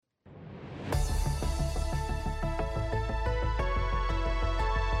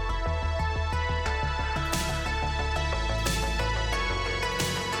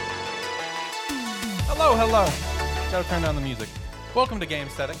Hello. Gotta turn down the music. Welcome to Game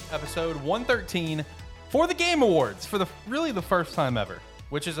Static, episode 113 for the Game Awards for the first time ever,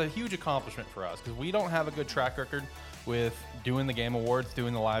 which is a huge accomplishment for us because we don't have a good track record with doing the Game Awards,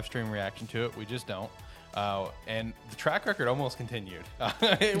 doing the live stream reaction to it. We just don't. And the track record almost continued.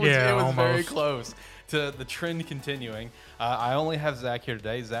 It was very close to the trend continuing. I only have Zach here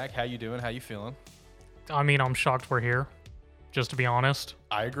today. Zach, how you doing? How you feeling? I mean, I'm shocked we're here, just to be honest.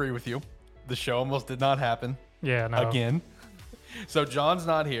 I agree with you. The show almost did not happen. Yeah, no. Again. So John's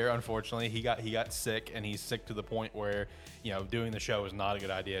not here, unfortunately. He got sick, and he's sick to the point where, doing the show is not a good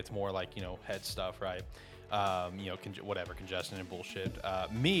idea. It's more like, head stuff, right? Congestion and bullshit.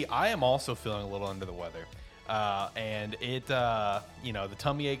 I am also feeling a little under the weather. And the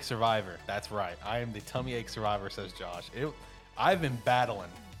tummy ache survivor. That's right. I am the tummy ache survivor, says Josh. I've been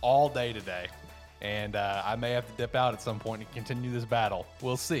battling all day today, and I may have to dip out at some point and continue this battle.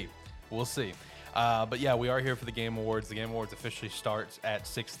 We'll see. But yeah, we are here for the Game Awards. The Game Awards officially starts at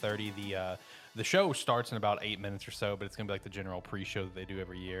 6:30. The show starts in about 8 minutes or so, but it's gonna be like the general pre-show that they do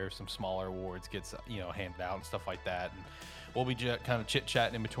every year. Some smaller awards gets handed out and stuff like that, and we'll be kind of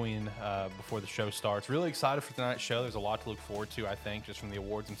chit-chatting in between before the show starts. Really excited for tonight's show. There's a lot to look forward to, I think, just from the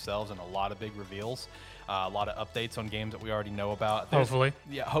awards themselves, and a lot of big reveals, a lot of updates on games that we already know about. Hopefully.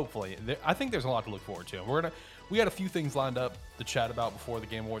 I think there's a lot to look forward to. We got a few things lined up to chat about before the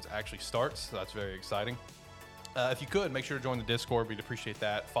Game Awards actually starts, so that's very exciting. If you could, make sure to join the Discord. We'd appreciate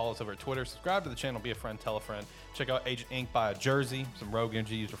that. Follow us over at Twitter. Subscribe to the channel. Be a friend. Tell a friend. Check out Agent Inc. Buy a jersey. Some Rogue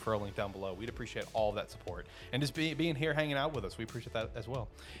Energy. Use referral link down below. We'd appreciate all of that support. And just being here, hanging out with us. We appreciate that as well.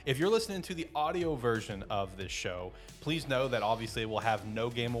 If you're listening to the audio version of this show, please know that obviously we'll have no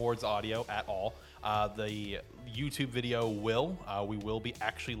Game Awards audio at all. The YouTube video we will be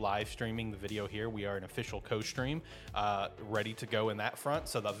actually live streaming the video here. We are an official co-stream ready to go in that front.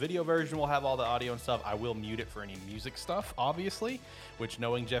 So the video version will have all the audio and stuff. I will mute it for any music stuff, obviously, which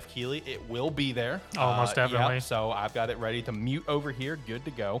knowing Jeff Keighley, it will be there. Oh, most definitely. So I've got it ready to mute over here. Good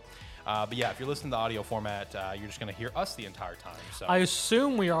to go. But yeah, if you're listening to the audio format, you're just going to hear us the entire time. So I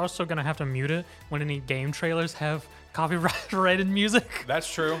assume we are also going to have to mute it when any game trailers have copyrighted music.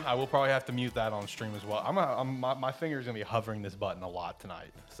 That's true. I will probably have to mute that on stream as well. My finger's going to be hovering this button a lot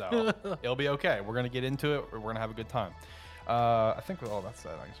tonight. So it'll be okay. We're going to get into it. We're going to have a good time. I think with all that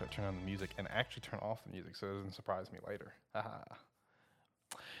said, I can start turning on the music and actually turn off the music so it doesn't surprise me later.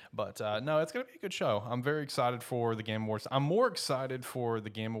 But no, it's going to be a good show. I'm very excited for the Game Awards. I'm more excited for the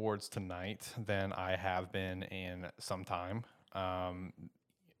Game Awards tonight than I have been in some time.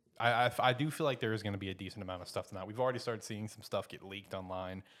 I do feel like there is going to be a decent amount of stuff tonight. We've already started seeing some stuff get leaked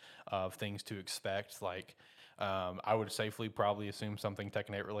online of things to expect. Like, I would safely probably assume something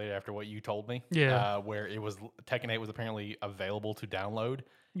Tekken 8 related after what you told me. Yeah. Where Tekken 8 was apparently available to download.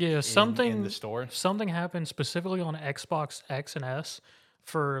 Yeah, in the store. Something happened specifically on Xbox X and S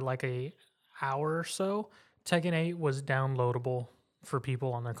for like a hour or so. Tekken 8 was downloadable for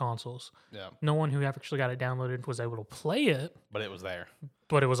people on their consoles. Yeah. No one who actually got it downloaded was able to play it. But it was there.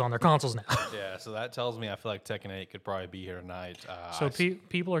 But it was on their consoles now. Yeah, so that tells me I feel like Tekken 8 could probably be here tonight. So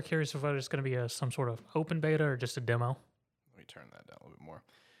people are curious if it's going to be some sort of open beta or just a demo. Let me turn that down a little bit more.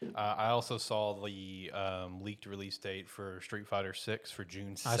 I also saw the leaked release date for Street Fighter 6 for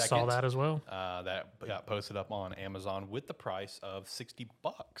June 2nd. I saw that as well. That got posted up on Amazon with the price of $60,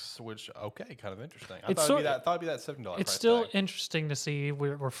 which, okay, kind of interesting. I thought it'd be that $70 price It's still tag. Interesting to see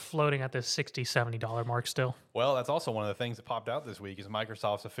we're floating at this $60, $70 mark still. Well, that's also one of the things that popped out this week is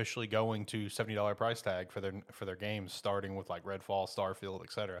Microsoft's officially going to $70 price tag for their games, starting with like Redfall, Starfield,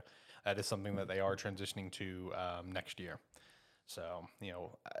 etc. That is something that they are transitioning to next year. So,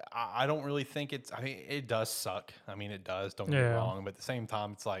 I don't really think it does suck. I mean, it does, don't get me wrong. But at the same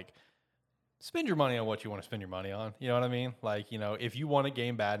time, it's like, spend your money on what you want to spend your money on. You know what I mean? Like, if you want a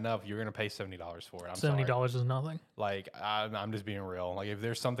game bad enough, you're going to pay $70 for it. $70 is nothing. Like, I'm just being real. Like, if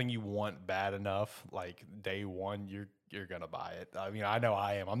there's something you want bad enough, like, day one, you're going to buy it. I mean, I know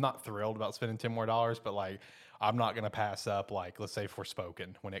I am. I'm not thrilled about spending $10 more, but, like, I'm not going to pass up, like, let's say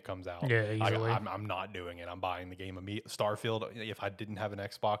Forspoken when it comes out. Yeah, easily. I'm not doing it. I'm buying the game immediately. Starfield, if I didn't have an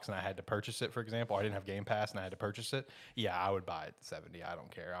Xbox and I had to purchase it, for example, I didn't have Game Pass and I had to purchase it, yeah, I would buy it at 70. I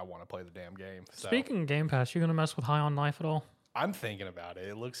don't care. I want to play the damn game. So, speaking of Game Pass, you going to mess with High on Life at all? I'm thinking about it.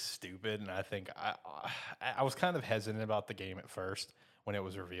 It looks stupid, and I think I was kind of hesitant about the game at first when it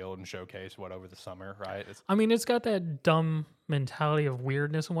was revealed and showcased over the summer, right? It's got that dumb mentality of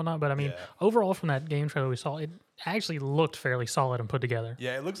weirdness and whatnot, but overall from that game trailer we saw, it actually looked fairly solid and put together.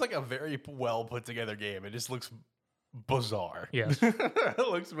 Yeah, it looks like a very well put together game. It just looks bizarre. Yes. It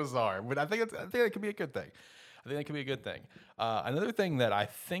looks bizarre, but I think it could be a good thing. I think that could be a good thing. Another thing that I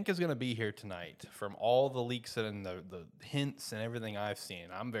think is going to be here tonight, from all the leaks and the hints and everything I've seen,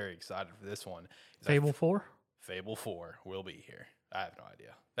 I'm very excited for this one. Fable 4? Fable 4 will be here. I have no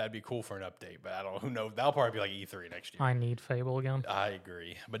idea. That'd be cool for an update, but I don't know. Who knows? That'll probably be like E3 next year. I need Fable again. I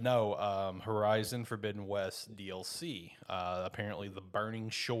agree. But no, Horizon Forbidden West DLC. Apparently, The Burning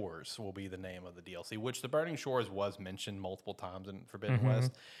Shores will be the name of the DLC, which The Burning Shores was mentioned multiple times in Forbidden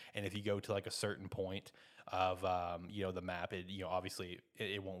West. And if you go to like a certain point of, the map, it, obviously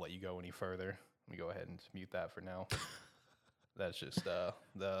it won't let you go any further. Let me go ahead and mute that for now. That's just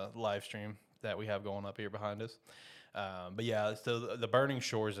the live stream that we have going up here behind us. But yeah, so the Burning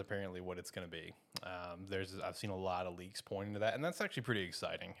Shores is apparently what it's going to be. I've seen a lot of leaks pointing to that, and that's actually pretty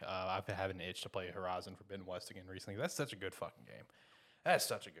exciting. I've been having an itch to play Horizon Forbidden West again recently. That's such a good fucking game. That's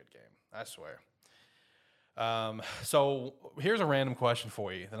such a good game. I swear. So here's a random question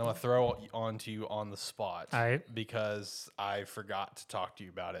for you that I'm going to throw onto you on the spot. All right. Because I forgot to talk to you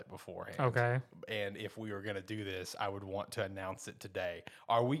about it beforehand. Okay. And if we were going to do this, I would want to announce it today.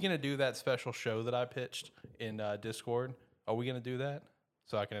 Are we going to do that special show that I pitched in Discord? Are we going to do that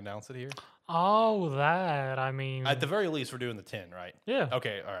so I can announce it here? Oh, that. I mean, At the very least, we're doing the 10, right? yeah.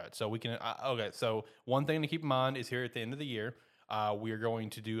 Okay, all right. So we can. Okay, so one thing to keep in mind is here at the end of the year, we are going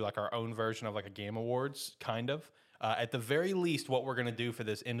to do like our own version of like a Game Awards, kind of. At the very least, what we're going to do for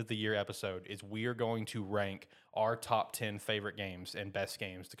this end of the year episode is we are going to rank our top 10 favorite games and best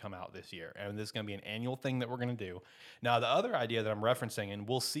games to come out this year. And this is going to be an annual thing that we're going to do. Now, the other idea that I'm referencing, and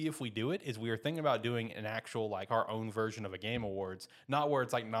we'll see if we do it, is we are thinking about doing an actual, like our own version of a Game Awards, not where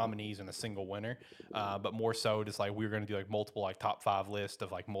it's like nominees and a single winner, but more so just like we're going to do like multiple like top 5 list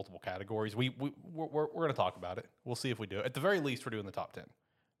of like multiple categories. We're going to talk about it. We'll see if we do it. At the very least, we're doing the top 10.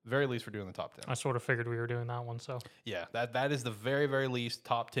 Very least, we're doing the top 10. I sort of figured we were doing that one, so. Yeah, that is the very, very least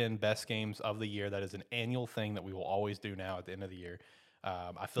top 10 best games of the year. That is an annual thing that we will always do now at the end of the year.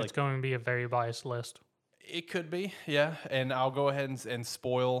 I feel It's going to be a very biased list. It could be, yeah. And I'll go ahead and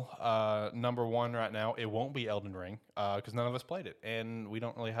spoil number one right now. It won't be Elden Ring because none of us played it, and we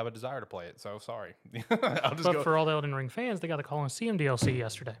don't really have a desire to play it. So sorry. I'll just But for all the Elden Ring fans, they got the Coliseum DLC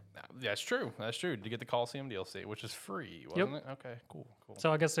yesterday. That's true. That's true. To get the Coliseum DLC, which is free, wasn't it? Okay, cool.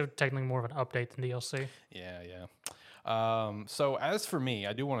 So I guess they're technically more of an update than DLC. Yeah. So as for me,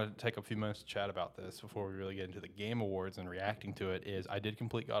 I do want to take a few minutes to chat about this before we really get into the Game Awards and reacting to it. Is I did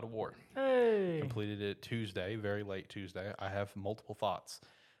complete God of War. Hey. Completed it Tuesday, very late Tuesday. I have multiple thoughts,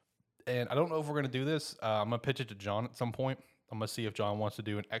 and I don't know if we're gonna do this. I'm gonna pitch it to John at some point. I'm gonna see if John wants to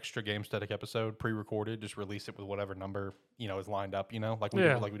do an extra Game Static episode, pre-recorded, just release it with whatever number is lined up. Like we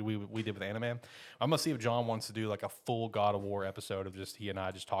did with Animan. I'm gonna see if John wants to do like a full God of War episode of just he and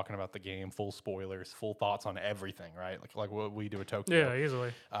I just talking about the game, full spoilers, full thoughts on everything, right? Like what we do with Tokyo. Yeah,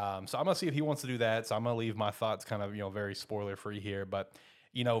 easily. So I'm gonna see if he wants to do that. So I'm gonna leave my thoughts kind of very spoiler free here, but.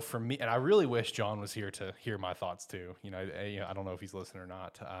 For me, and I really wish John was here to hear my thoughts too. I don't know if he's listening or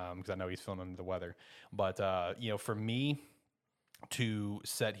not because I know he's feeling under the weather. But for me to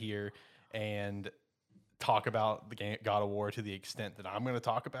sit here and talk about the game God of War to the extent that I'm going to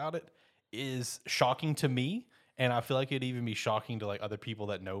talk about it is shocking to me. And I feel like it'd even be shocking to like other people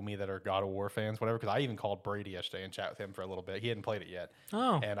that know me that are God of War fans, whatever. Because I even called Brady yesterday and chat with him for a little bit. He hadn't played it yet,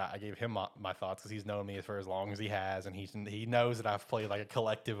 and I gave him my thoughts because he's known me for as long as he has, and he knows that I've played like a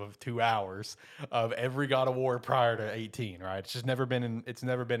collective of 2 hours of every God of War prior to 18. Right? It's just never been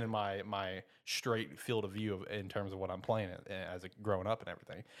in my straight field of view in terms of what I'm playing as a growing up and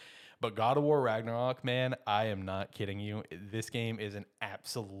everything. But God of War Ragnarok, man, I am not kidding you. This game is an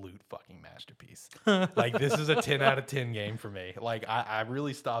absolute fucking masterpiece. Like, this is a 10 out of 10 game for me. Like, I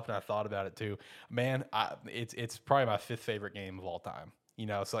really stopped and I thought about it too. Man, it's probably my 5th favorite game of all time.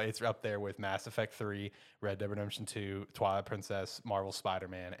 So it's up there with Mass Effect 3, Red Dead Redemption 2, Twilight Princess, Marvel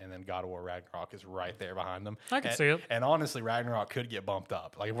Spider-Man, and then God of War Ragnarok is right there behind them. I can see it. And honestly, Ragnarok could get bumped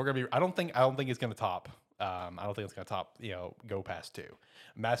up. Like, if we're gonna be, I don't think it's gonna top. I don't think it's going to top, go past 2.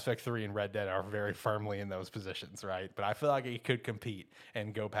 Mass Effect 3 and Red Dead are very firmly in those positions, right? But I feel like it could compete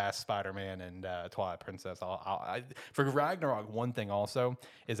and go past Spider-Man and Twilight Princess. For Ragnarok, one thing also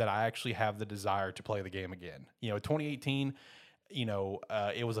is that I actually have the desire to play the game again. 2018,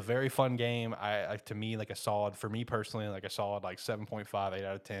 it was a very fun game. To me, for me personally, like a solid 7.5, 8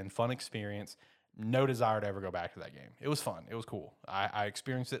 out of 10. Fun experience. No desire to ever go back to that game. It was fun. It was cool. I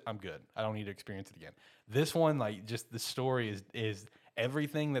experienced it. I'm good. I don't need to experience it again. This one, just the story is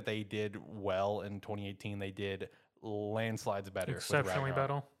everything that they did well in 2018. They did landslides better. Exceptionally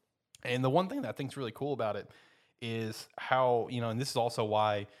better. And the one thing that I think is really cool about it is how, and this is also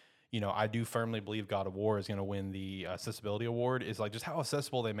why, I do firmly believe God of War is going to win the accessibility award. Is like just how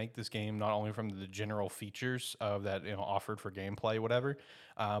accessible they make this game, not only from the general features of that offered for gameplay, whatever,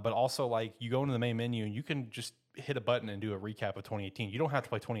 but also like you go into the main menu and you can just hit a button and do a recap of 2018. You don't have to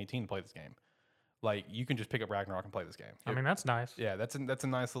play 2018 to play this game. Like you can just pick up Ragnarok and play this game. I mean, that's nice. Yeah, that's a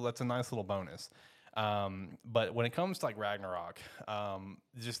nice little bonus. But when it comes to like Ragnarok,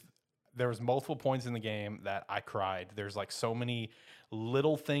 just there was multiple points in the game that I cried. There's like so many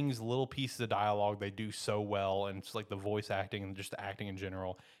little things, little pieces of dialogue they do so well, and it's like the voice acting and just the acting in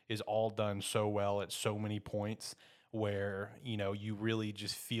general is all done so well at so many points where you really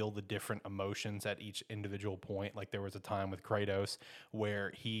just feel the different emotions at each individual point. Like there was a time with Kratos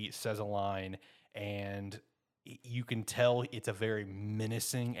where he says a line and you can tell it's a very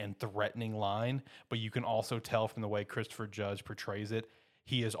menacing and threatening line, but you can also tell from the way Christopher Judge portrays it,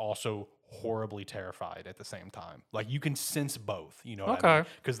 he is also horribly terrified at the same time. Like you can sense both, you know what I mean?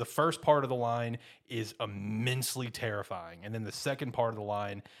 Because the first part of the line is immensely terrifying. And then the second part of the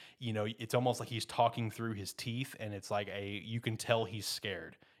line, it's almost like he's talking through his teeth, and it's like you can tell he's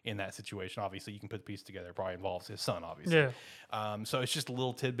scared in that situation. Obviously, you can put the piece together. It probably involves his son, obviously. Yeah. So it's just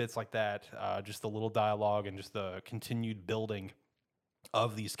little tidbits like that, just the little dialogue and just the continued building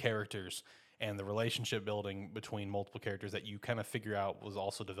of these characters and the relationship building between multiple characters that you kind of figure out was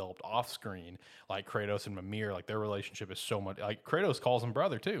also developed off screen, like Kratos and Mimir. Like their relationship is so much like Kratos calls him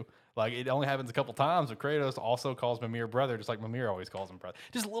brother too. Like it only happens a couple times, but Kratos also calls Mimir brother, just like Mimir always calls him brother.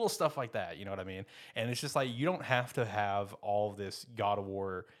 Just little stuff like that, you know what I mean? And it's just like you don't have to have all of this God of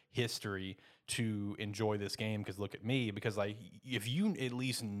War history to enjoy this game. Because look at me, because like if you at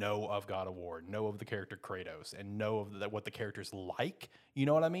least know of God of War, know of the character Kratos, and know of what the character's like, you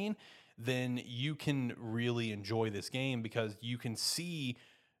know what I mean? Then you can really enjoy this game because you can see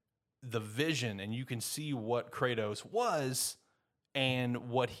the vision and you can see what Kratos was and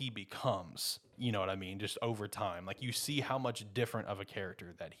what he becomes, you know what I mean? Just over time. Like you see how much different of a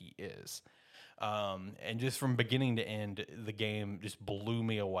character that he is. And just from beginning to end, the game just blew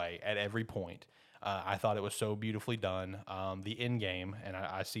me away at every point. I thought it was so beautifully done. The end game, and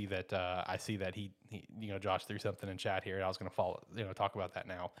I see that he Josh threw something in chat here. And I was going to talk about that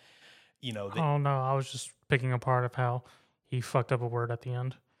now. Oh no, I was just picking apart of how he fucked up a word at the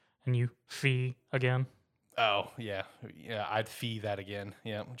end, and you fee again. Oh yeah, I'd fee that again.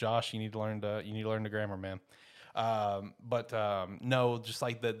 Yeah, Josh, you need to learn the grammar, man. No, just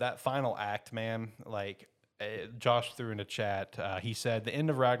like that final act, man. Like Josh threw in the chat. He said the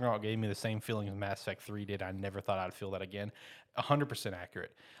end of Ragnarok gave me the same feeling as Mass Effect 3 did. I never thought I'd feel that again. 100%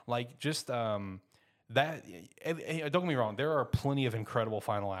 accurate. Like just that, don't get me wrong, there are plenty of incredible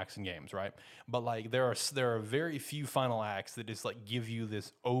final acts in games, right? But like there are very few final acts that just like give you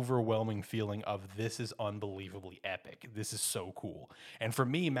this overwhelming feeling of this is unbelievably epic. This is so cool. And for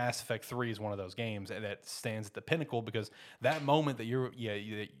me, Mass Effect 3 is one of those games that stands at the pinnacle, because that moment that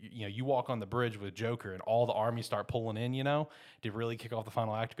you walk on the bridge with Joker and all the armies start pulling in, to really kick off the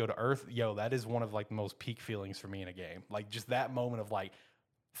final act to go to Earth, that is one of like the most peak feelings for me in a game. Like just that moment of like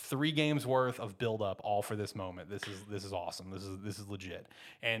 3 games worth of build up all for this moment. This is awesome. This is legit.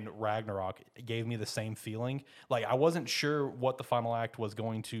 And Ragnarok gave me the same feeling. Like I wasn't sure what the final act was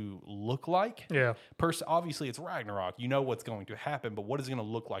going to look like. Yeah. Obviously it's Ragnarok. You know what's going to happen, but what is it going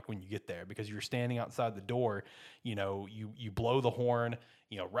to look like when you get there? Because you're standing outside the door, you blow the horn,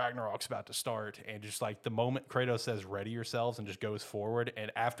 Ragnarok's about to start, and just like the moment Kratos says ready yourselves and just goes forward, and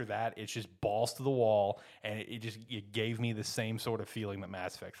after that it's just balls to the wall, and it gave me the same sort of feeling that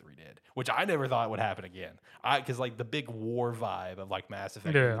Mass Effect 3 did, which I never thought would happen again. Because like the big war vibe of like Mass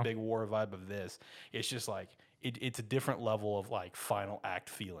Effect, the big war vibe of this, it's just like it's a different level of like final act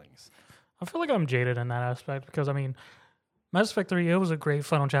feelings. I feel like I'm jaded in that aspect because I mean, Mass Effect 3, it was a great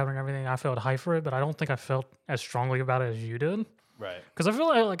final chapter and everything. I felt hype for it, but I don't think I felt as strongly about it as you did. Right. Because I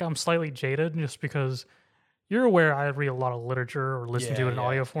feel like I'm slightly jaded just because you're aware I read a lot of literature or listen to it in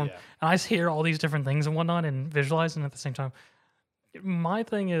audio form. Yeah. And I hear all these different things and whatnot and visualize them at the same time. My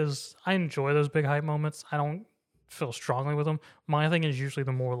thing is I enjoy those big hype moments. I don't feel strongly with them. My thing is usually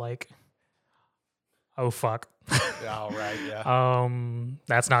the more like, oh, fuck. Oh, right, yeah.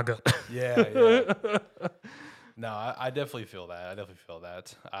 That's not good. Yeah. No, I definitely feel that.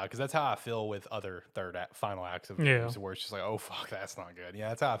 Because that's how I feel with other final acts of games, where it's just like, oh fuck, that's not good. Yeah,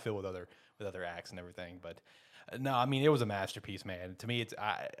 that's how I feel with other acts and everything. But no, I mean it was a masterpiece, man. To me,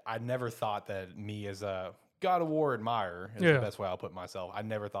 I never thought that me as a God of War admirer is the best way I'll put myself. I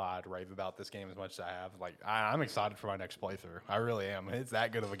never thought I'd rave about this game as much as I have. Like I'm excited for my next playthrough. I really am. It's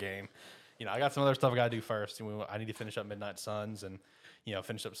that good of a game. I got some other stuff I got to do first. I need to finish up Midnight Suns and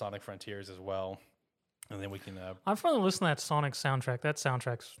finish up Sonic Frontiers as well. And then we can. I'm finally listening to that Sonic soundtrack. That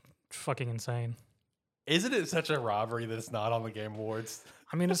soundtrack's fucking insane. Isn't it such a robbery that it's not on the Game Awards?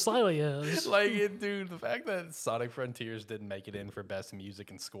 I mean, it slightly is. Dude, the fact that Sonic Frontiers didn't make it in for best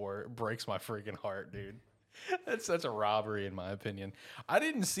music and score breaks my freaking heart, dude. That's such a robbery, in my opinion. I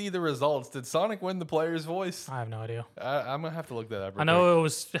didn't see the results. Did Sonic win the player's voice? I have no idea. I'm gonna have to look that up. I know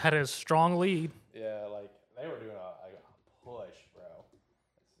it had a strong lead. Yeah, like they were doing a push, bro.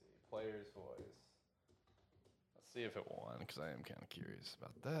 Let's see, player's voice. Let's see if it won, because I am kind of curious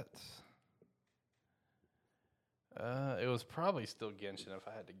about that. It was probably still Genshin if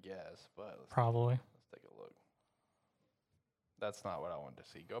I had to guess, but Probably. let's take a look. That's not what I wanted to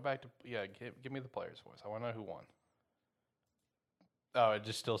see. Go back to give me the player's voice. I want to know who won. Oh, it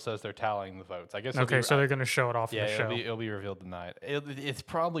just still says they're tallying the votes. I guess. Okay, so they're gonna show it off. Yeah, in the show. it'll be revealed tonight. It's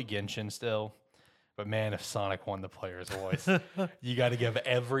probably Genshin still, but man, if Sonic won the player's voice, you got to give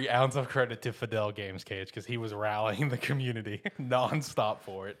every ounce of credit to Fidel Games Cage, because he was rallying the community nonstop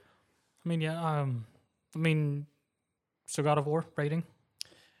for it. I mean, yeah. So God of War rating.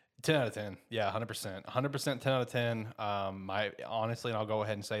 10 out of 10. Yeah, 100%. 100% 10 out of 10. Honestly, and I'll go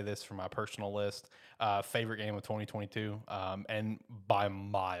ahead and say this for my personal list, favorite game of 2022, and by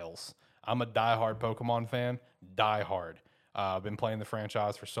miles. I'm a diehard Pokemon fan. Diehard. I've been playing the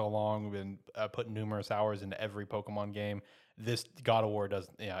franchise for so long. We've been putting numerous hours into every Pokemon game. This God of War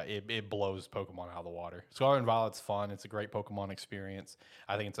it blows Pokemon out of the water. Scarlet and Violet's fun. It's a great Pokemon experience.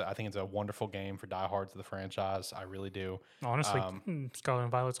 I think it's a wonderful game for diehards of the franchise. I really do. Honestly, Scarlet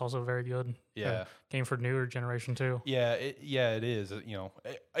and Violet's also very good. Yeah, game for newer generation too. Yeah, it is.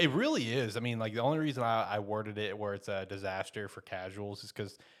 It really is. I mean, like the only reason I worded it where it's a disaster for casuals is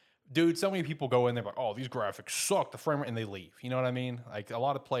because, dude, so many people go in there like, oh, these graphics suck, the frame rate, and they leave. You know what I mean? Like a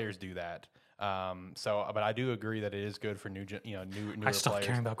lot of players do that. But I do agree that it is good for newer I stopped players.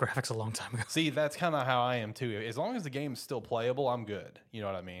 caring about graphics a long time ago. See, that's kind of how I am too. As long as the game's still playable, I'm good. You know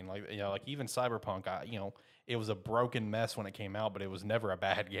what I mean? Like like even Cyberpunk, it was a broken mess when it came out, but it was never a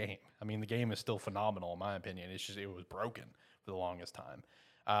bad game. I mean, the game is still phenomenal in my opinion. It's just it was broken for the longest time.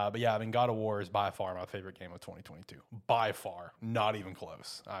 But yeah, I mean, God of War is by far my favorite game of 2022. By far, not even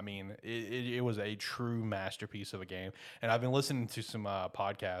close. I mean, it was a true masterpiece of a game. And I've been listening to some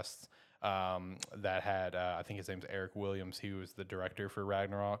podcasts that had I think his name's Eric Williams. He was the director for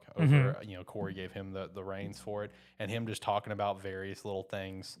Ragnarok. Corey gave him the reins for it, and him just talking about various little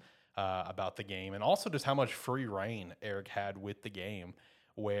things about the game, and also just how much free reign Eric had with the game,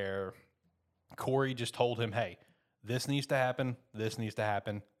 where Corey just told him, hey, this needs to happen, this needs to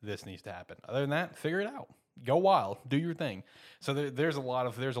happen, this needs to happen. Other than that, figure it out. Go wild, do your thing. So there's a lot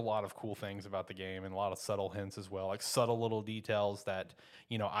of cool things about the game, and a lot of subtle hints as well, like subtle little details that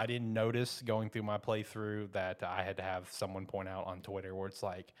I didn't notice going through my playthrough that I had to have someone point out on Twitter, where it's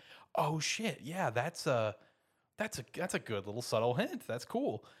like, oh shit, yeah, that's a good little subtle hint. That's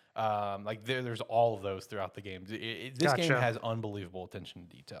cool. Like there's all of those throughout the game. This game has unbelievable attention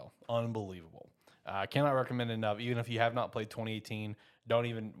to detail. Unbelievable. I cannot recommend it enough. Even if you have not played 2018, don't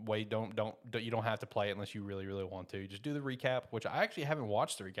even wait. You don't have to play it unless you really, really want to. Just do the recap, which I actually haven't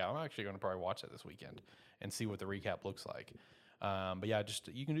watched the recap. I'm actually going to probably watch that this weekend and see what the recap looks like. But yeah,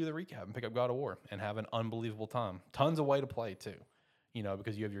 you can do the recap and pick up God of War and have an unbelievable time. Tons of way to play too.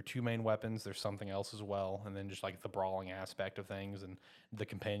 Because you have your two main weapons. There's something else as well, and then just like the brawling aspect of things, and the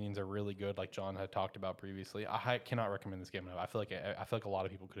companions are really good, like John had talked about previously. I cannot recommend this game enough. I feel like a lot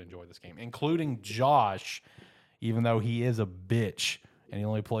of people could enjoy this game, including Josh, even though he is a bitch and he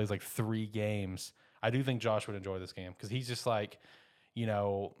only plays like 3 games. I do think Josh would enjoy this game because he's just like,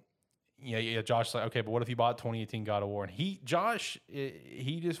 Josh's like, okay, but what if you bought 2018 God of War? And he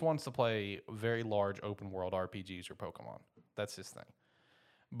just wants to play very large open world RPGs or Pokemon. That's his thing.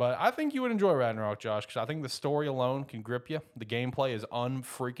 But I think you would enjoy Ragnarok, Josh, because I think the story alone can grip you. The gameplay is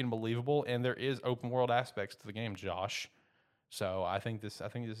unfreaking believable, and there is open world aspects to the game, Josh. So I think this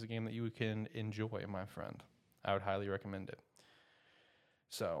is a game that you can enjoy, my friend. I would highly recommend it.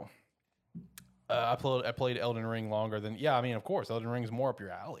 So I played Elden Ring longer than of course Elden Ring's more up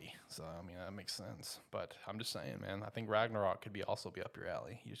your alley. So I mean that makes sense. But I'm just saying, man, I think Ragnarok could also be up your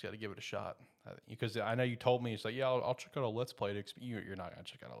alley. You just got to give it a shot. Because I know you told me it's like, I'll check out a Let's Play. You're not gonna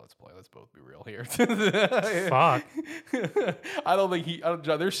check out a Let's Play. Let's both be real here. Fuck. I don't think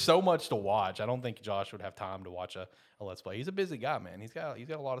there's so much to watch. I don't think Josh would have time to watch a Let's Play. He's a busy guy, man. He's got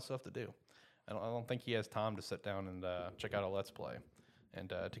a lot of stuff to do. I don't think he has time to sit down and check out a Let's Play. And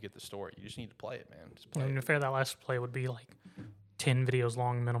to get the story, you just need to play it, man. Just play it. Fair, that last play would be like 10 videos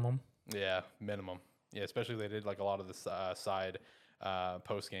long minimum. Yeah, minimum. Yeah, especially they did like a lot of the side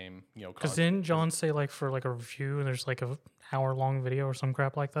post game, Because didn't John say like for like a review, and there's like a hour long video or some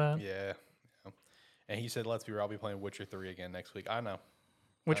crap like that? Yeah. And he said, "Let's be real, I'll be playing Witcher 3 again next week." I know.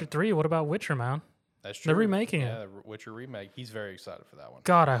 Witcher 3. What about Witcher, man? That's true. They're remaking it. Yeah, the Witcher remake. He's very excited for that one.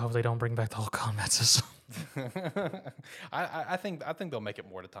 God, I hope they don't bring back the whole combat system. I think they'll make it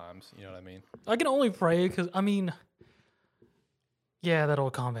more to times. You know what I mean? I can only pray because yeah, that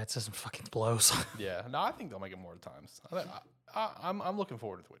old combat system fucking blows. Yeah, no, I think they'll make it more to times. I'm looking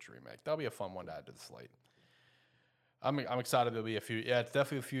forward to the Witcher remake. That'll be a fun one to add to the slate. I'm excited. It'll be a few. Yeah, it's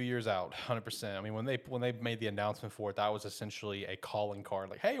definitely a few years out. 100%. I mean, when they made the announcement for it, that was essentially a calling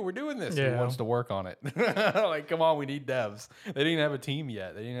card. Like, hey, we're doing this. Yeah. Who wants to work on it? Like, come on, we need devs. They didn't have a team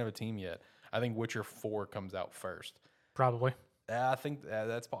yet. I think Witcher 4 comes out first. Probably. Yeah, I think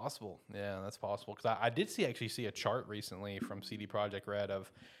that's possible. Yeah, that's possible. Because I did actually see a chart recently from CD Projekt Red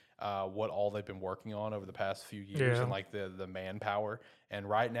of what all they've been working on over the past few years and like the manpower. And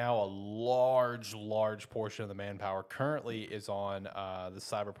right now, a large portion of the manpower currently is on the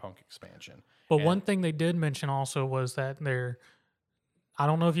Cyberpunk expansion. But one thing they did mention also was that I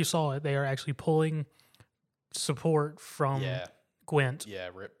don't know if you saw it, they are actually pulling support from Gwent. Yeah,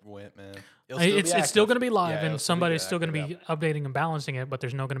 rip Gwent, man. It's still going to be live, and somebody's still going to be updating and balancing it, but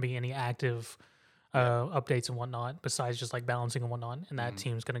there's not going to be any active updates and whatnot besides just like balancing and whatnot. And that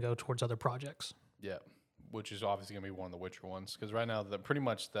team's going to go towards other projects. Yeah, which is obviously going to be one of the Witcher ones because right now pretty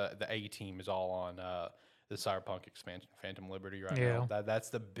much the A team is all on the Cyberpunk expansion, Phantom Liberty right now. That's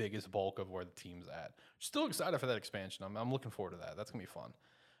the biggest bulk of where the team's at. Still excited for that expansion. I'm looking forward to that. That's going to be fun.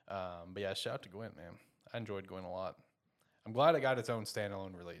 But yeah, shout out to Gwent, man. I enjoyed Gwent a lot. I'm glad it got its own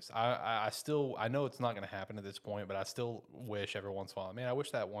standalone release. I know it's not going to happen at this point, but I still wish every once in a while, man, I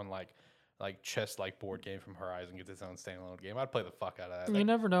wish that one like chess board game from Horizon gets its own standalone game. I'd play the fuck out of that. You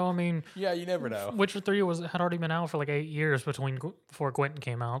never know. I mean, yeah, you never know. Witcher 3 had already been out for like 8 years before Gwent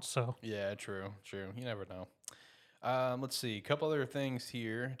came out. So yeah, true. You never know. Let's see. A couple other things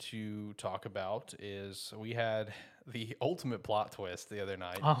here to talk about is we had the ultimate plot twist the other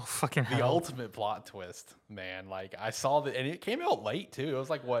night. Oh, fucking hell. The ultimate plot twist, man. Like, I saw that, and it came out late, too. It was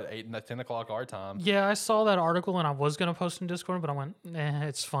like, what, 10 o'clock our time? Yeah, I saw that article, and I was going to post in Discord, but I went,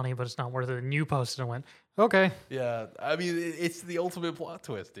 it's funny, but it's not worth it. And you posted and went, okay. Yeah, I mean, it's the ultimate plot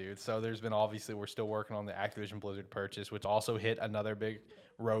twist, dude. So there's been, obviously, we're still working on the Activision Blizzard purchase, which also hit another big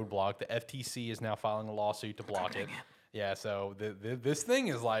roadblock. The FTC is now filing a lawsuit to block it. Yeah, so this thing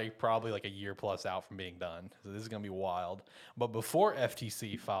is like probably like a year plus out from being done. So this is going to be wild. But before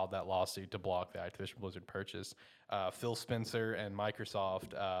FTC filed that lawsuit to block the Activision Blizzard purchase, Phil Spencer and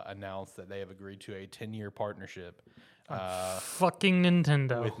Microsoft announced that they have agreed to a 10-year partnership. Fucking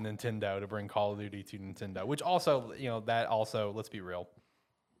Nintendo. With Nintendo to bring Call of Duty to Nintendo, which also, let's be real.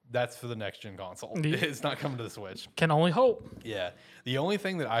 That's for the next gen console. It's not coming to the Switch. Can only hope. Yeah. The only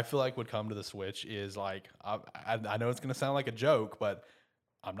thing that I feel like would come to the Switch is like, I know it's going to sound like a joke, but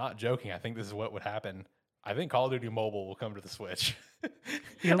I'm not joking. I think this is what would happen. I think Call of Duty Mobile will come to the Switch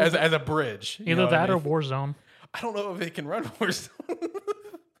as a bridge. Either that or Warzone. I don't know if it can run Warzone.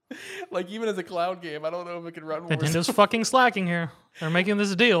 Like, even as a cloud game, I don't know if it can run Warzone. Nintendo's fucking slacking here. They're making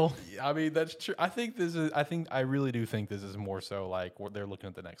this deal. I mean, that's true. I really do think this is more so like they're looking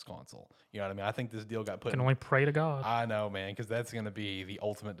at the next console. You know what I mean? I think this deal got put. Can only pray to God. I know, man, because that's going to be the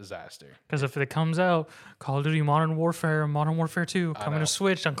ultimate disaster. Because if it comes out, Call of Duty Modern Warfare, Modern Warfare 2 coming to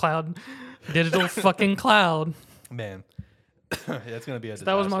Switch on cloud, digital fucking cloud. Man, it's going to be a disaster.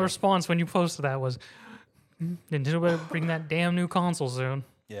 That was my response when you posted that was, Nintendo better bring that damn new console soon.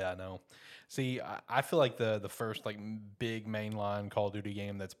 Yeah, I know. See, I feel like the first like big mainline Call of Duty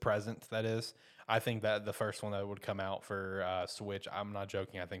game that's present, that is, I think that the first one that would come out for Switch, I'm not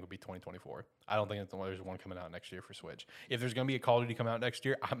joking, I think would be 2024. I don't think there's one coming out next year for Switch. If there's going to be a Call of Duty coming out next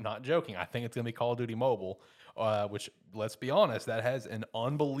year, I'm not joking. I think it's going to be Call of Duty Mobile, which, let's be honest, that has an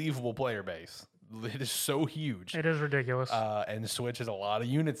unbelievable player base. It is so huge. It is ridiculous. And Switch has a lot of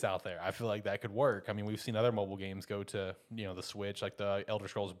units out there. I feel like that could work. I mean, we've seen other mobile games go to, the Switch, like the Elder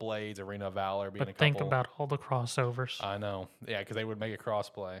Scrolls Blades, Arena of Valor being a couple. But think about all the crossovers. I know. Yeah, because they would make a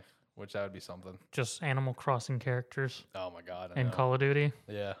crossplay, which that would be something. Just Animal Crossing characters. Oh, my God. And Call of Duty.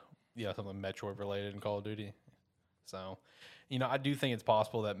 Yeah. Yeah, something Metroid related in Call of Duty. So, I do think it's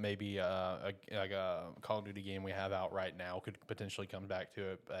possible that maybe a Call of Duty game we have out right now could potentially come back to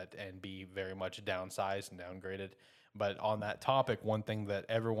it and be very much downsized and downgraded. But on that topic, one thing that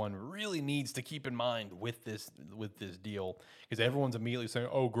everyone really needs to keep in mind with this deal, because everyone's immediately saying,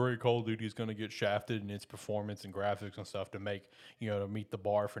 "Oh, great, Call of Duty is going to get shafted in its performance and graphics and stuff to make to meet the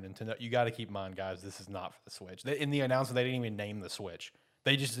bar for Nintendo." You got to keep in mind, guys, this is not for the Switch. In the announcement, they didn't even name the Switch.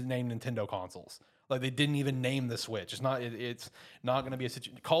 They just named Nintendo consoles. Like, they didn't even name the Switch. It's not going to be a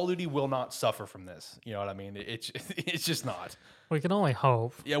situation. Call of Duty will not suffer from this. You know what I mean? It's just not. We can only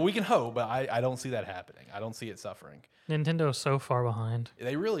hope. Yeah, we can hope, but I don't see that happening. I don't see it suffering. Nintendo's so far behind.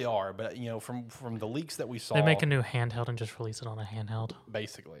 They really are, but from the leaks that we saw, they make a new handheld and just release it on a handheld,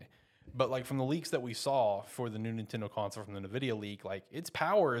 basically. But like from the leaks that we saw for the new Nintendo console from the Nvidia leak, like its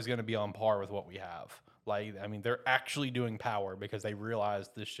power is going to be on par with what we have. Like, I mean, they're actually doing power because they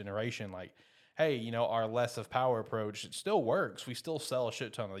realized this generation, like, hey, our less of power approach, it still works. We still sell a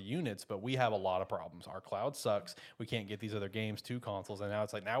shit ton of units, but we have a lot of problems. Our cloud sucks. We can't get these other games to consoles. And now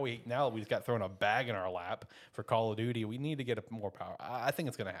it's like, now we just got thrown a bag in our lap for Call of Duty. We need to get more power. I think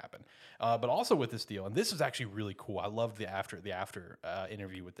it's going to happen. But also with this deal, and this is actually really cool. I loved the after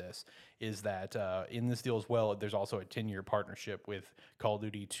interview with this, is that in this deal as well, there's also a 10-year partnership with Call of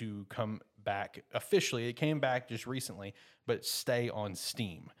Duty to come back officially. It came back just recently, but stay on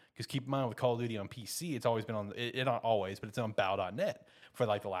Steam. Because keep in mind, with Call of Duty on PC, it's always been on, not always, but it's on BAO.net for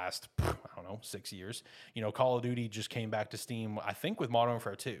like the last, 6 years. Call of Duty just came back to Steam, I think, with Modern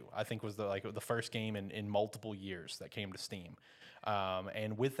Warfare 2. I think was the first game in multiple years that came to Steam.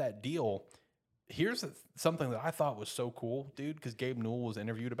 And with that deal, here's something that I thought was so cool, dude, because Gabe Newell was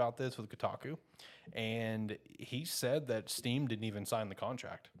interviewed about this with Kotaku, and he said that Steam didn't even sign the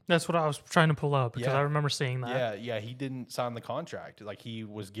contract. That's what I was trying to pull up, because I remember seeing that. Yeah, he didn't sign the contract. Like, he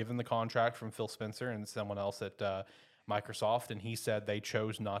was given the contract from Phil Spencer and someone else at Microsoft, and he said they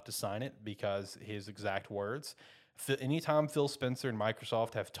chose not to sign it because his exact words, anytime Phil Spencer and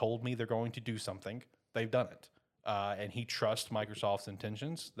Microsoft have told me they're going to do something, they've done it. And he trusts Microsoft's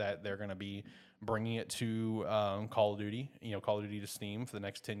intentions that they're going to be bringing it to Call of Duty, Call of Duty to Steam for the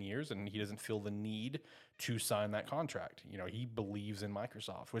next 10 years, and he doesn't feel the need to sign that contract. He believes in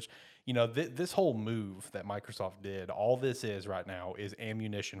Microsoft, which, this whole move that Microsoft did, all this is right now is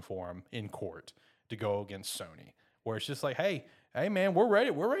ammunition for him in court to go against Sony, where it's just like, hey man, we're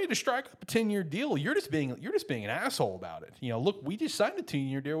ready to strike up a 10-year deal. You're just being an asshole about it. Look, we just signed a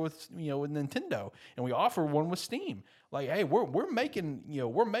 10-year deal with with Nintendo, and we offer one with Steam. Like, hey, we're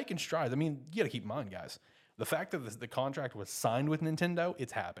making strides. I mean, you got to keep in mind, guys, the fact that the contract was signed with Nintendo,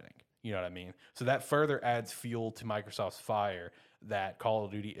 it's happening. You know what I mean? So that further adds fuel to Microsoft's fire that Call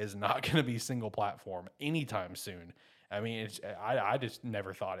of Duty is not going to be single platform anytime soon. I mean, I just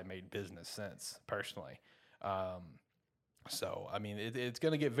never thought it made business sense personally. So, I mean, it's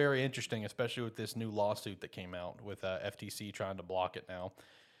going to get very interesting, especially with this new lawsuit that came out with FTC trying to block it now.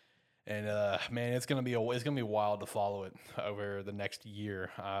 And man, it's going to be wild to follow it over the next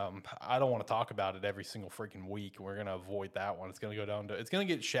year. I don't want to talk about it every single freaking week. We're going to avoid that one. It's going to it's going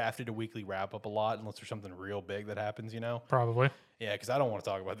to get shafted to weekly wrap up a lot unless there's something real big that happens, Probably. Yeah, because I don't want to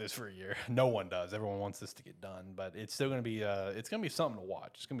talk about this for a year. No one does. Everyone wants this to get done, but it's still going to be something to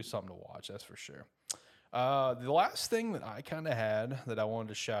watch. It's going to be something to watch. That's for sure. The last thing that I kind of had that I wanted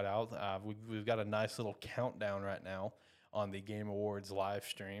to shout out, we've got a nice little countdown right now on the Game Awards live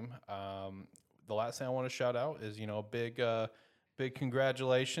stream. The last thing I want to shout out is, big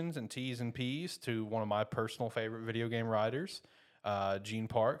congratulations and T's and P's to one of my personal favorite video game writers. Gene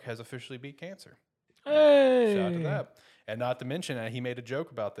Park has officially beat cancer. Hey! Shout out to that. And not to mention, he made a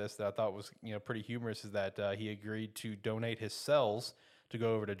joke about this that I thought was, pretty humorous, is that he agreed to donate his cells to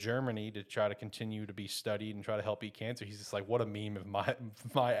go over to Germany to try to continue to be studied and try to help beat cancer. He's just like, what a meme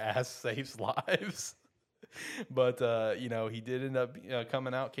if my ass saves lives. But he did end up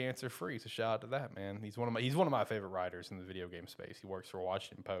coming out cancer free. So shout out to that, man. He's one of my favorite writers in the video game space. He works for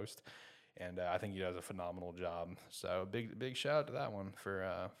Washington Post, and I think he does a phenomenal job. So big shout out to that one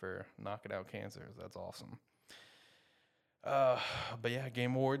for knocking out cancer. That's awesome. But yeah,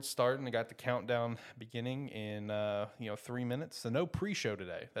 Game Awards starting. I got the countdown beginning in 3 minutes. So no pre-show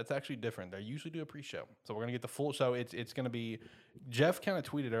today. That's actually different. They usually do a pre-show, so we're gonna get the full show. It's gonna be. Jeff kind of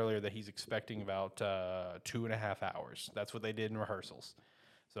tweeted earlier that he's expecting about 2.5 hours. That's what they did in rehearsals.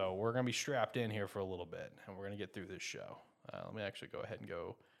 So we're gonna be strapped in here for a little bit, and we're gonna get through this show. Let me actually go ahead and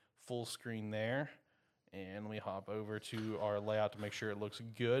go full screen there, and let me hop over to our layout to make sure it looks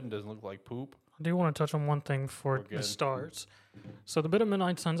good and doesn't look like poop. I do want to touch on one thing before it starts. So the bit of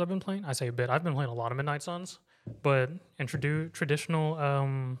Midnight Suns I've been playing, I say a bit, I've been playing a lot of Midnight Suns, but in traditional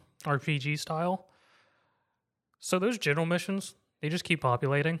RPG style. So those general missions, they just keep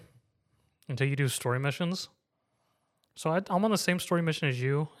populating until you do story missions. So I'm on the same story mission as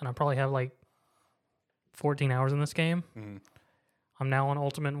you, and I probably have like 14 hours in this game. Mm-hmm. I'm now on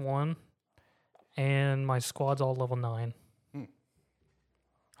Ultimate 1, and my squad's all level 9.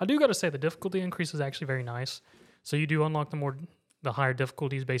 I do got to say the difficulty increase is actually very nice. So you do unlock the higher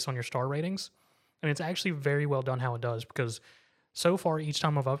difficulties based on your star ratings, and it's actually very well done how it does, because so far each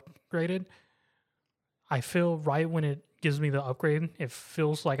time I've upgraded, I feel right when it gives me the upgrade, it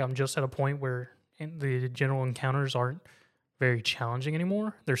feels like I'm just at a point where the general encounters aren't very challenging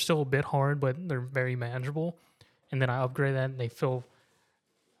anymore. They're still a bit hard, but they're very manageable. And then I upgrade that and they feel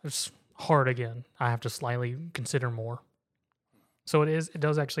it's hard again. I have to slightly consider more. So it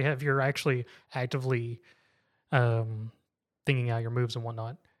does actually have, if you're actually actively thinking out your moves and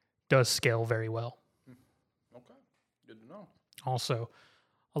whatnot, does scale very well. Okay, good to know. Also,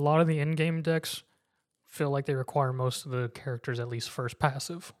 a lot of the in-game decks feel like they require most of the characters at least first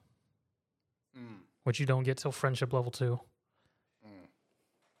passive, which you don't get till friendship level 2.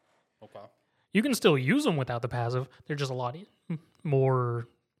 Okay. You can still use them without the passive. They're just a lot more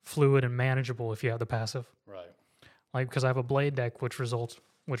fluid and manageable if you have the passive. Right. Like, because I have a blade deck which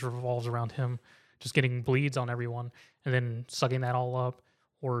revolves around him just getting bleeds on everyone and then sucking that all up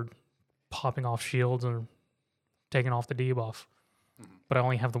or popping off shields or taking off the debuff. But I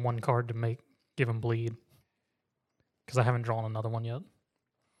only have the one card to give him bleed because I haven't drawn another one yet.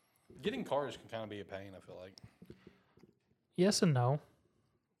 Getting cards can kind of be a pain, I feel like. Yes and no.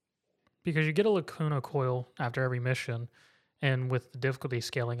 Because you get a Lacuna Coil after every mission, and with the difficulty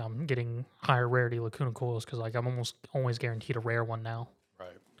scaling, I'm getting higher rarity Lacuna Coils because like I'm almost always guaranteed a rare one now.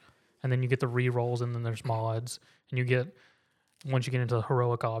 Right. And then you get the re-rolls, and then there's mods, and you get, once you get into the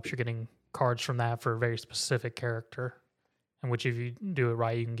heroic ops, you're getting cards from that for a very specific character, and which if you do it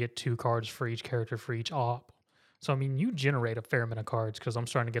right, you can get 2 cards for each character for each op. So I mean, you generate a fair amount of cards because I'm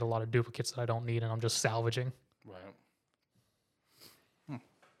starting to get a lot of duplicates that I don't need, and I'm just salvaging. Right.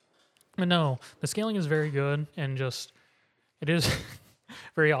 But no, the scaling is very good, and just it is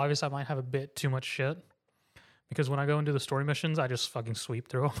very obvious I might have a bit too much shit because when I go and do the story missions, I just fucking sweep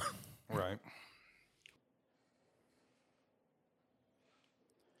through them. Right.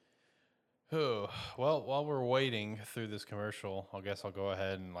 Oh, well, while we're waiting through this commercial, I guess I'll go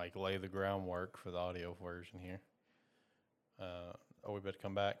ahead and like lay the groundwork for the audio version here. We better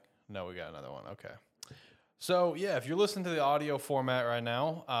come back? No, we got another one. Okay. So, yeah, if you're listening to the audio format right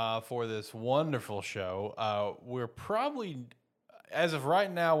now for this wonderful show, we're probably, as of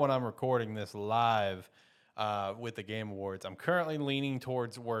right now when I'm recording this live with the Game Awards, I'm currently leaning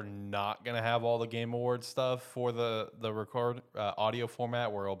towards we're not going to have all the Game Awards stuff for the record audio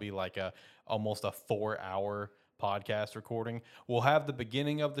format where it'll be like almost a 4-hour podcast recording. We'll have the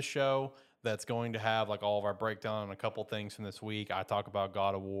beginning of the show that's going to have like all of our breakdown on a couple things from this week. I talk about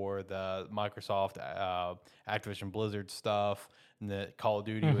God of War, the Microsoft, Activision Blizzard stuff, and the Call of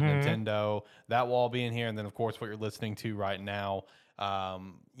Duty with Nintendo. That will all be in here. And then, of course, what you're listening to right now,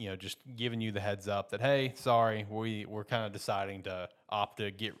 just giving you the heads up that, hey, sorry, we're kind of deciding to opt to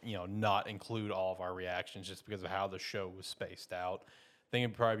get, not include all of our reactions just because of how the show was spaced out. I think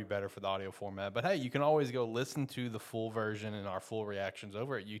it'd probably be better for the audio format. But hey, you can always go listen to the full version and our full reactions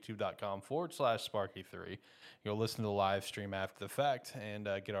over at youtube.com/Sparky3. You'll listen to the live stream after the fact and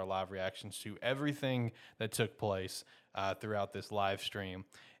get our live reactions to everything that took place throughout this live stream.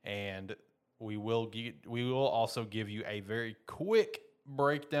 And we will also give you a very quick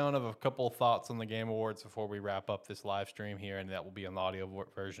breakdown of a couple of thoughts on the Game Awards before we wrap up this live stream here, and that will be on the audio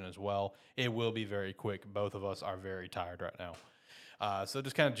version as well. It will be very quick. Both of us are very tired right now. So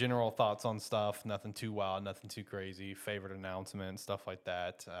just kind of general thoughts on stuff, nothing too wild, nothing too crazy, favorite announcement, stuff like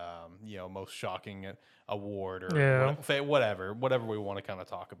that, most shocking award or whatever we want to kind of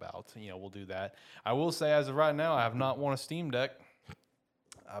talk about, we'll do that. I will say as of right now, I have not won a Steam Deck.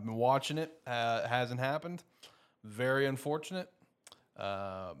 I've been watching it. It hasn't happened. Very unfortunate.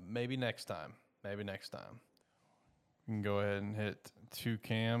 Maybe next time. You can go ahead and hit 2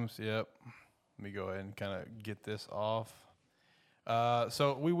 cams. Yep. Let me go ahead and kind of get this off.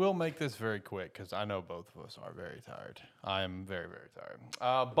 So we will make this very quick because I know both of us are very tired. I am very, very tired.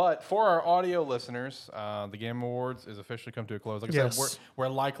 But for our audio listeners, the Game Awards is officially come to a close. Like I said, we're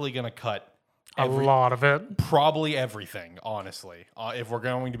likely going to cut a lot of it. Probably everything, honestly. If we're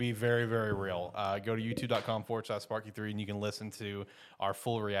going to be very, very real, go to youtube.com/Sparky3 and you can listen to our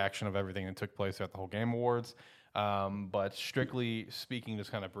full reaction of everything that took place at the whole Game Awards. But strictly speaking,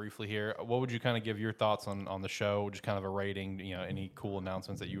 just kind of briefly here, what would you kind of give your thoughts on the show? Just kind of a rating, any cool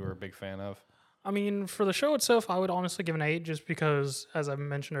announcements that you were a big fan of? I mean, for the show itself, I would honestly give an 8 just because, as I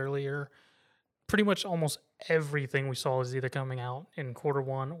mentioned earlier, pretty much almost everything we saw is either coming out in quarter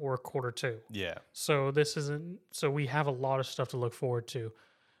 1 or quarter 2. Yeah. So we have a lot of stuff to look forward to.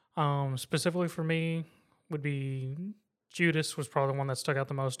 Specifically for me would be Judas was probably the one that stuck out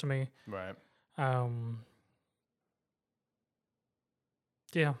the most to me. Right.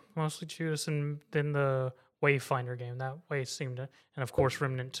 Yeah, mostly Judas, and then the Wayfinder game. That way seemed to, and of course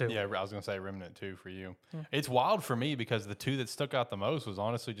Remnant 2. Yeah, I was going to say Remnant 2 for you. Yeah. It's wild for me because the two that stuck out the most was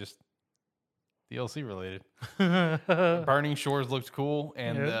honestly just DLC related. Burning Shores looked cool,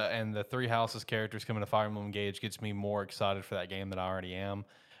 and the Three Houses characters coming to Fire Emblem Engage gets me more excited for that game than I already am.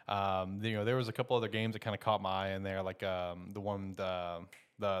 There was a couple other games that kind of caught my eye in there, like the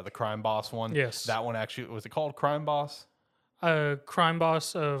Crime Boss one. Yes, that one actually was it called Crime Boss? Crime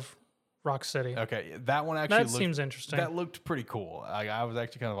Boss of Rock City. Okay, that one actually seems interesting. That looked pretty cool. I was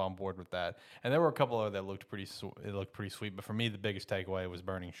actually kind of on board with that, and there were a couple other that looked pretty. It looked pretty sweet, but for me, the biggest takeaway was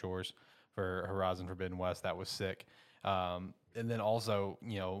Burning Shores for Horizon Forbidden West. That was sick. And then also,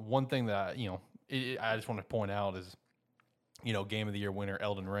 one thing that I just want to point out is, Game of the Year winner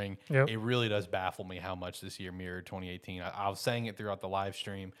Elden Ring. Yep. It really does baffle me how much this year mirrored 2018. I was saying it throughout the live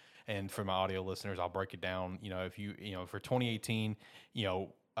stream, and for my audio listeners, I'll break it down. If for 2018,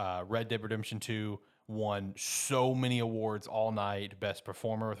 Red Dead Redemption 2 won so many awards all night. Best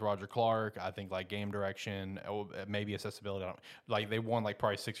performer with Roger Clark. I think like game direction, maybe accessibility. They won like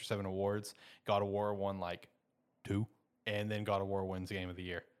probably 6 or 7 awards. God of War won like 2, and then God of War wins Game of the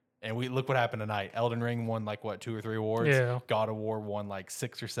Year. And look what happened tonight. Elden Ring won like 2 or 3 awards. Yeah. God of War won like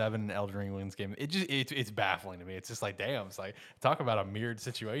 6 or 7, and Elden Ring wins game. It's baffling to me. It's just like, damn. It's like, talk about a mirrored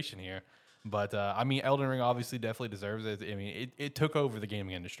situation here. But Elden Ring obviously definitely deserves it. It took over the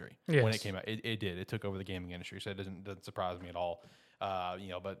gaming industry when it came out. It did. It took over the gaming industry, so it doesn't surprise me at all.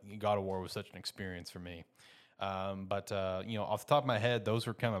 But God of War was such an experience for me. Off the top of my head, those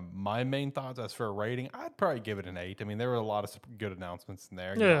were kind of my main thoughts. As for a rating, I'd probably give it an 8. There were a lot of good announcements in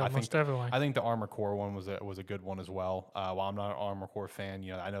there. Definitely. I think the Armored Core one was a good one as well. While I'm not an Armored Core fan,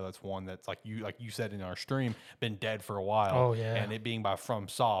 I know that's one that's like you said in our stream, been dead for a while. Oh yeah. And it being by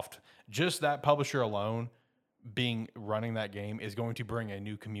FromSoft, just that publisher alone running that game is going to bring a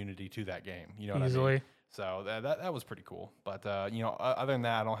new community to that game. You know what Easily. I mean? So that was pretty cool. But, other than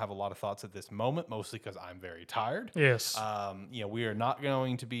that, I don't have a lot of thoughts at this moment, mostly because I'm very tired. Yes. We are not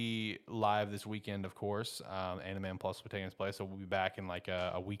going to be live this weekend, of course. Animan Plus will be taking its place, so we'll be back in like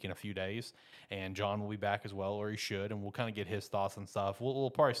a week and a few days. And John will be back as well, or he should, and we'll kind of get his thoughts and stuff. We'll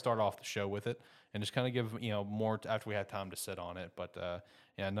probably start off the show with it and just kind of give, more after we have time to sit on it. But,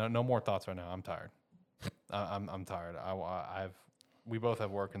 no more thoughts right now. I'm tired. I'm tired. We both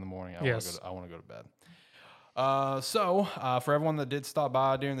have work in the morning. I want to go to bed. For everyone that did stop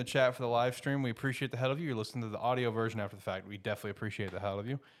by during the chat for the live stream, we appreciate the hell of you. You're listening to the audio version after the fact. We definitely appreciate the hell of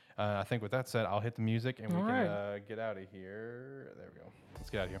you. I think with that said, I'll hit the music and we can get out of here. There we go. Let's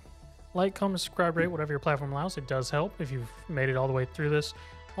get out of here. Like, comment, subscribe, rate, whatever your platform allows. It does help if you've made it all the way through this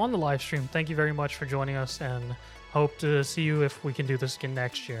on the live stream. Thank you very much for joining us, and hope to see you if we can do this again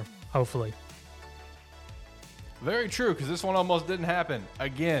next year. Hopefully. Very true, because this one almost didn't happen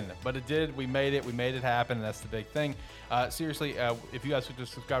again, but it did. We made it happen, and that's the big thing. Seriously, if you guys would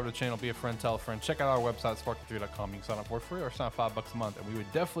just subscribe to the channel, be a friend, tell a friend, check out our website, sparkle3.com. You can sign up for free or sign up $5 a month, and we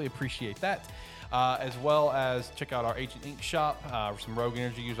would definitely appreciate that. As well as check out our Ancient Ink shop, some Rogue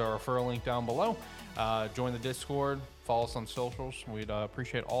Energy. Use our referral link down below. Join the Discord, follow us on socials. We'd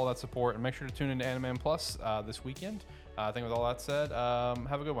appreciate all that support, and make sure to tune into Animan Plus this weekend. I think with all that said,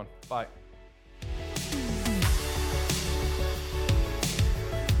 have a good one. Bye.